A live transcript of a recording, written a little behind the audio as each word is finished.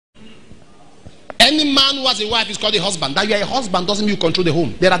Any man who has a wife is called a husband. That you are a husband doesn't mean you control the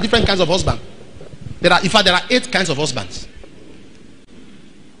home. There are different kinds of husband. In fact, there are 8 kinds of husbands.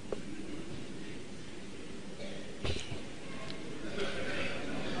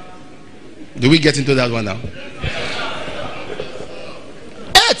 Do we get into that one now?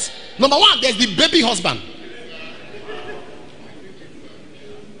 8. Number 1, there's the baby husband.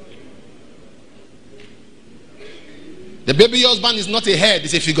 The baby husband is not a head,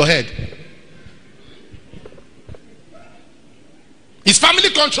 it's a figurehead. His family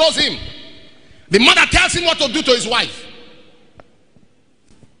controls him. The mother tells him what to do to his wife.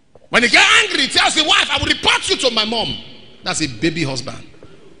 When he gets angry, he tells the wife, I will report you to my mom. That's a baby husband.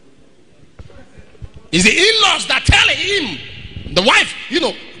 It's the in-laws that tell him, the wife,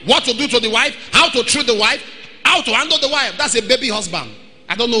 what to do to the wife, how to treat the wife, how to handle the wife. That's a baby husband.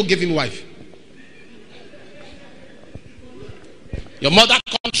 I don't know who gave him wife. Your mother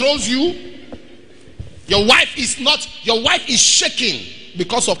controls you. Your wife is shaking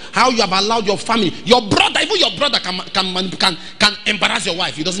because of how you have allowed your family. Your brother, even your brother can embarrass your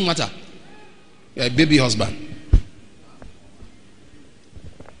wife. It doesn't matter. You're a baby husband.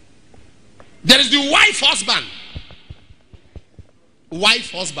 There is the wife husband.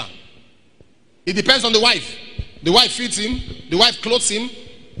 Wife husband. It depends on the wife. The wife feeds him. The wife clothes him.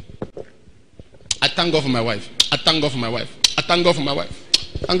 I thank God for my wife. I thank God for my wife. I thank God for my wife.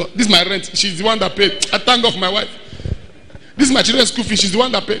 Thank God. This is my rent. She's the one that paid. I thank God for my wife. This is my children's school fee. She's the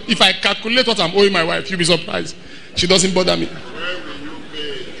one that paid. If I calculate what I'm owing my wife, you'll be surprised. She doesn't bother me.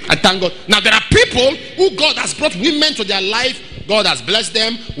 I thank God. Now there are people who God has brought women to their life. God has blessed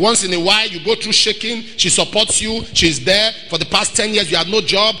them. Once in a while you go through shaking. She supports you. She's there. For the past 10 years you had no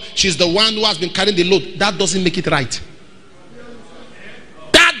job. She's the one who has been carrying the load. That doesn't make it right.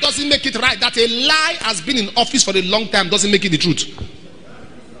 That doesn't make it right. That a lie has been in office for a long time doesn't make it the truth.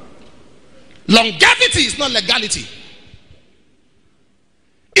 Longevity is not legality.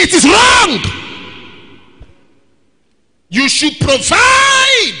 It is wrong. You should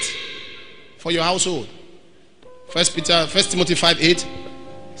provide for your household. 1 Timothy 5:8.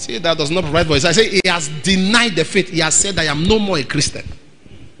 See, that does not provide for us. I say he has denied the faith. He has said, I am no more a Christian.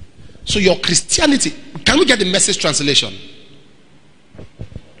 So your Christianity, can we get the Message translation?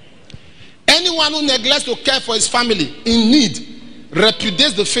 Anyone who neglects to care for his family in need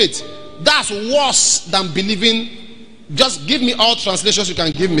repudiates the faith. That's worse than believing. Just give me all translations you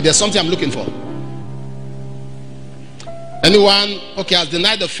can give me. There's something I'm looking for. Anyone, has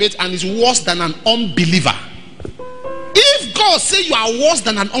denied the faith and is worse than an unbeliever. If God say you are worse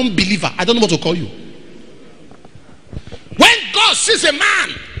than an unbeliever, I don't know what to call you. When God sees a man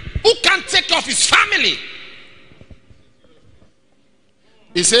who can't take care of his family,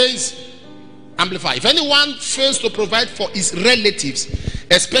 he says, amplify, if anyone fails to provide for his relatives,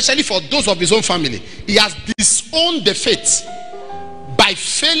 especially for those of his own family, he has disowned the faith by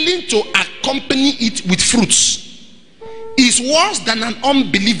failing to accompany it with fruits. He is worse than an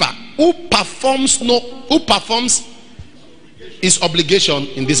unbeliever who performs his obligation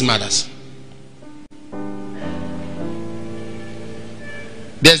in these matters.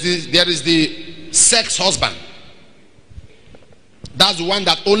 There is the sex husband. That's the one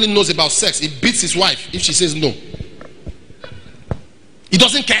that only knows about sex. He beats his wife if she says no. He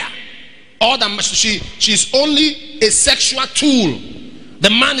doesn't care. All that she's only a sexual tool. The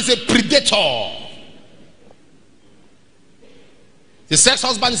man is a predator. The sex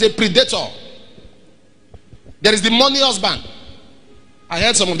husband is a predator. There is the money husband. I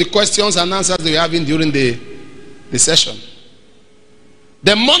heard some of the questions and answers they were having during the session.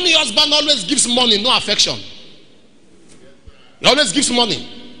 The money husband always gives money, no affection. He always gives money.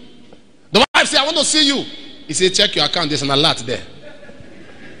 The wife says, I want to see you. He says, check your account, there's an alert there.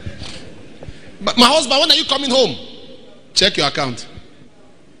 But my husband, when are you coming home? Check your account.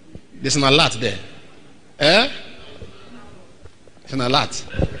 There's an alert there. There's an alert.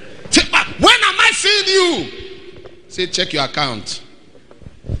 Say, when am I seeing you? Say, check your account.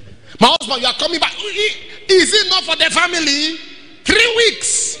 My husband, you are coming back. Is it not for the family? 3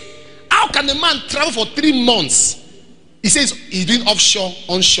 weeks. How can a man travel for 3 months? He says he's doing offshore,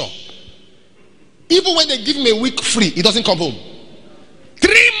 onshore. Even when they give him a week free, he doesn't come home.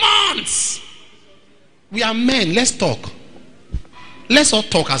 3 months. We are men. Let's talk. Let's all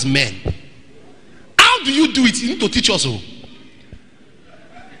talk as men. How do you do it? You need to teach us all.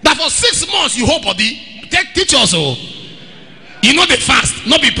 That for 6 months you hold body. Teach us all. You know the fast,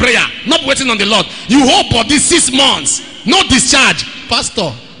 not be prayer, not waiting on the Lord. You hold body 6 months. No discharge.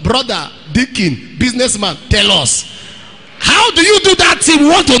 Pastor, brother, deacon, businessman, tell us. How do you do that thing? We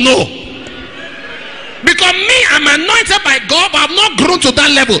want to know. Because me, I'm anointed by God, but I've not grown to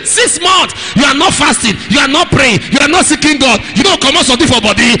that level. 6 months, you are not fasting, you are not praying, you are not seeking God, you don't come out something for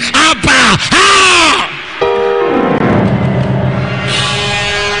body. Abba,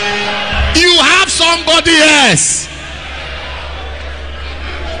 you have somebody else.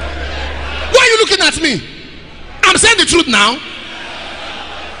 Why are you looking at me? I'm saying the truth now.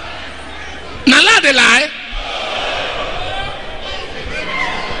 Now lie the lie.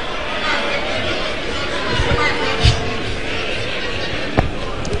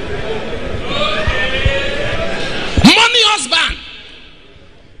 Money husband.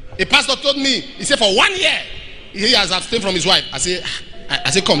 A pastor told me, he said for 1 year he has abstained from his wife. I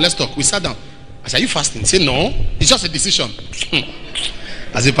said, come, let's talk. We sat down. I said, are you fasting? He said, no, it's just a decision.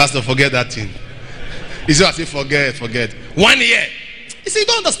 I said, pastor, forget that thing. He said, I said, forget. 1 year. He said, you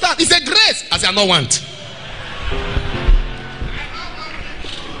don't understand. He said, grace. I said, I don't want.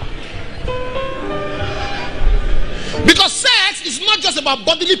 Because sex is not just about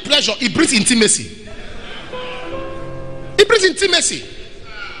bodily pleasure, it brings intimacy. It brings intimacy.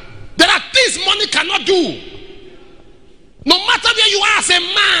 There are things money cannot do. No matter where you are as a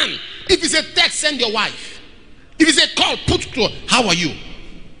man, if it's a text, send your wife. If it's a call, put to her, how are you?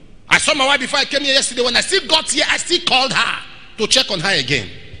 I saw my wife before I came here yesterday. When I still got here, I still called her to check on her again.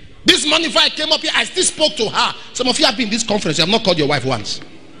 This morning before I came up here, I still spoke to her. Some of you have been in this conference, you have not called your wife once.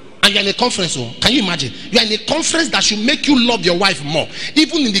 And you're in a conference, oh, can you imagine? You're in a conference that should make you love your wife more.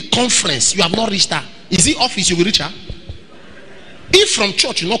 Even in the conference, you have not reached her. Is it office you will reach her? If from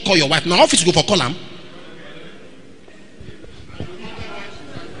church you not call your wife, now office you go for call her.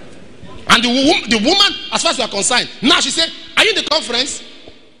 And the woman, as far as you are concerned, now she said, are you in the conference?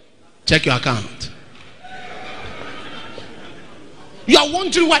 Check your account. You are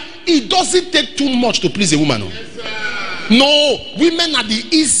wondering why it doesn't take too much to please a woman. No, women are the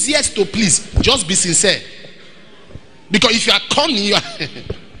easiest to please. Just be sincere. Because if you are cunning, you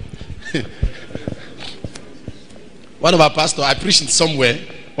are. One of our pastors, I preached it somewhere.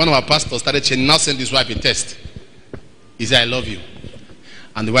 One of our pastors started saying, now send his wife a test. He said, I love you.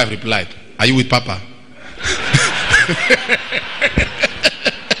 And the wife replied, are you with Papa?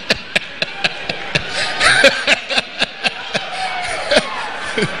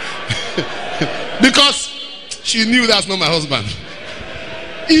 Because she knew that's not my husband.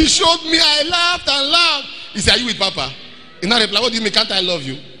 He showed me, I laughed and laughed. He said, are you with Papa? In that reply, what do you mean, can't I love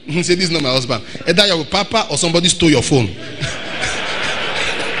you? He said, this is not my husband. Either you're with Papa or somebody stole your phone.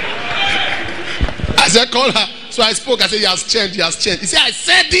 I said, call her. So I spoke. I said, he has changed. He has changed. He said, I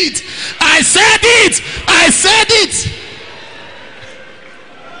said it. I said it. I said it.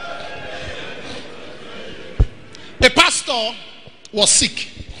 A pastor was sick.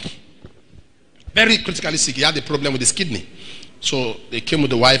 Very critically sick. He had a problem with his kidney. So they came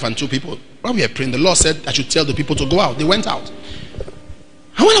with the wife and 2 people. While we were praying, the Lord said I should tell the people to go out. They went out.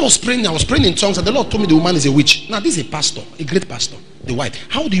 And when I was praying in tongues, and the Lord told me the woman is a witch. Now this is a pastor, a great pastor, the wife.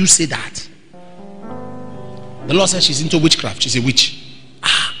 How do you say that? The Lord said she's into witchcraft. She's a witch.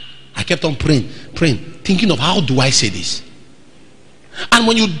 I kept on praying, thinking of how do I say this? And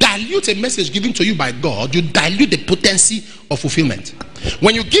when you dilute a message given to you by God, you dilute the potency of fulfillment.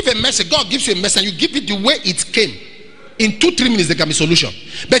 When you give a message, God gives you a message, and you give it the way it came. In 2-3 minutes, there can be solution.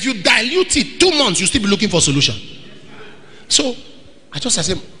 But if you dilute it, 2 months, you still be looking for solution. So I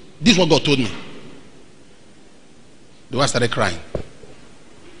said, this is what God told me. The wife started crying.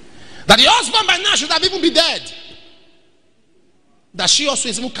 That the husband by now should have even been dead. That she also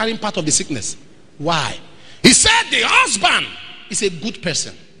is even carrying part of the sickness. Why? He said the husband is a good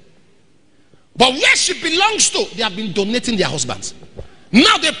person. But where she belongs to, they have been donating their husbands.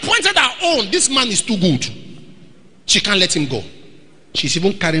 Now they pointed her own. This man is too good. She can't let him go. She's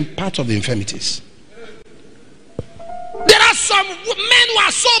even carrying part of the infirmities. There are some men who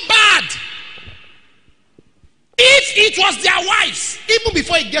are so bad. If it was their wives, even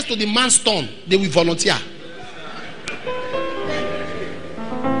before it gets to the man's turn, they will volunteer.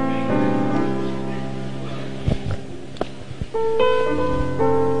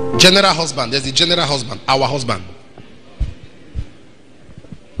 General husband. There's the general husband. Our husband.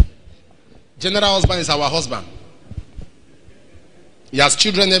 General husband is our husband. He has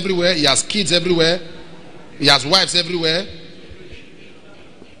children everywhere. He has kids everywhere. He has wives everywhere.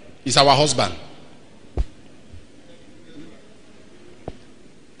 He's our husband.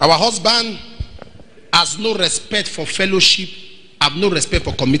 Our husband has no respect for fellowship, have no respect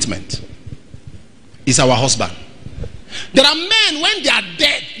for commitment. He's our husband. There are men, when they are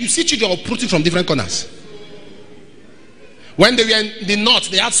dead, you see children uprooting from different corners. When they were in the north,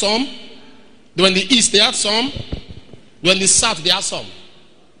 they had some. They were in the east, they had some. They were in the south, they had some.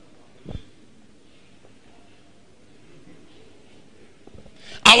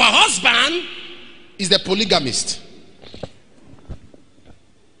 Our husband is the polygamist.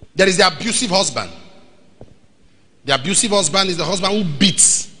 There is the abusive husband. The abusive husband is the husband who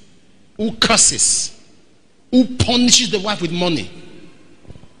beats, who curses, who punishes the wife with money.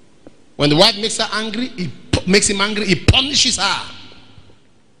 When the wife makes her angry, he punishes her.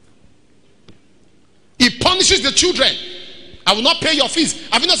 He punishes the children. I will not pay your fees.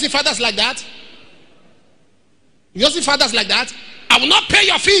 Have you not seen fathers like that? You not seen fathers like that? I will not pay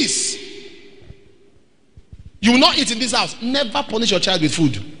your fees. You will not eat in this house. Never punish your child with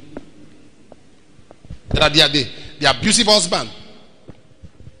food. That are the abusive husband.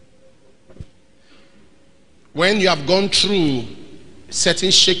 When you have gone through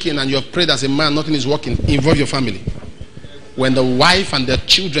certain shaking and you have prayed as a man, nothing is working, involve your family. When the wife and the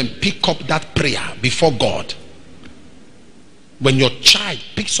children pick up that prayer before God, when your child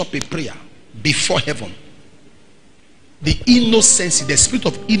picks up a prayer before heaven, the innocence, the spirit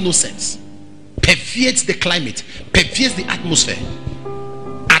of innocence pervades the climate, pervades the atmosphere,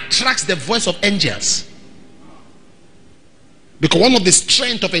 attracts the voice of angels. Because one of the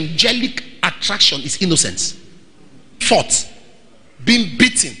strength of angelic attraction is innocence. Fought, being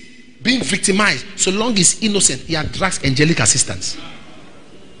beaten, being victimized. So long as innocent, he attracts angelic assistance.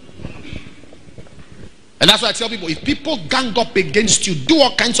 And that's why I tell people, if people gang up against you, do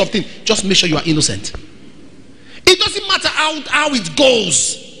all kinds of things, just make sure you are innocent. It doesn't matter how it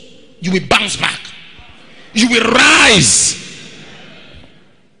goes, you will bounce back. You will rise.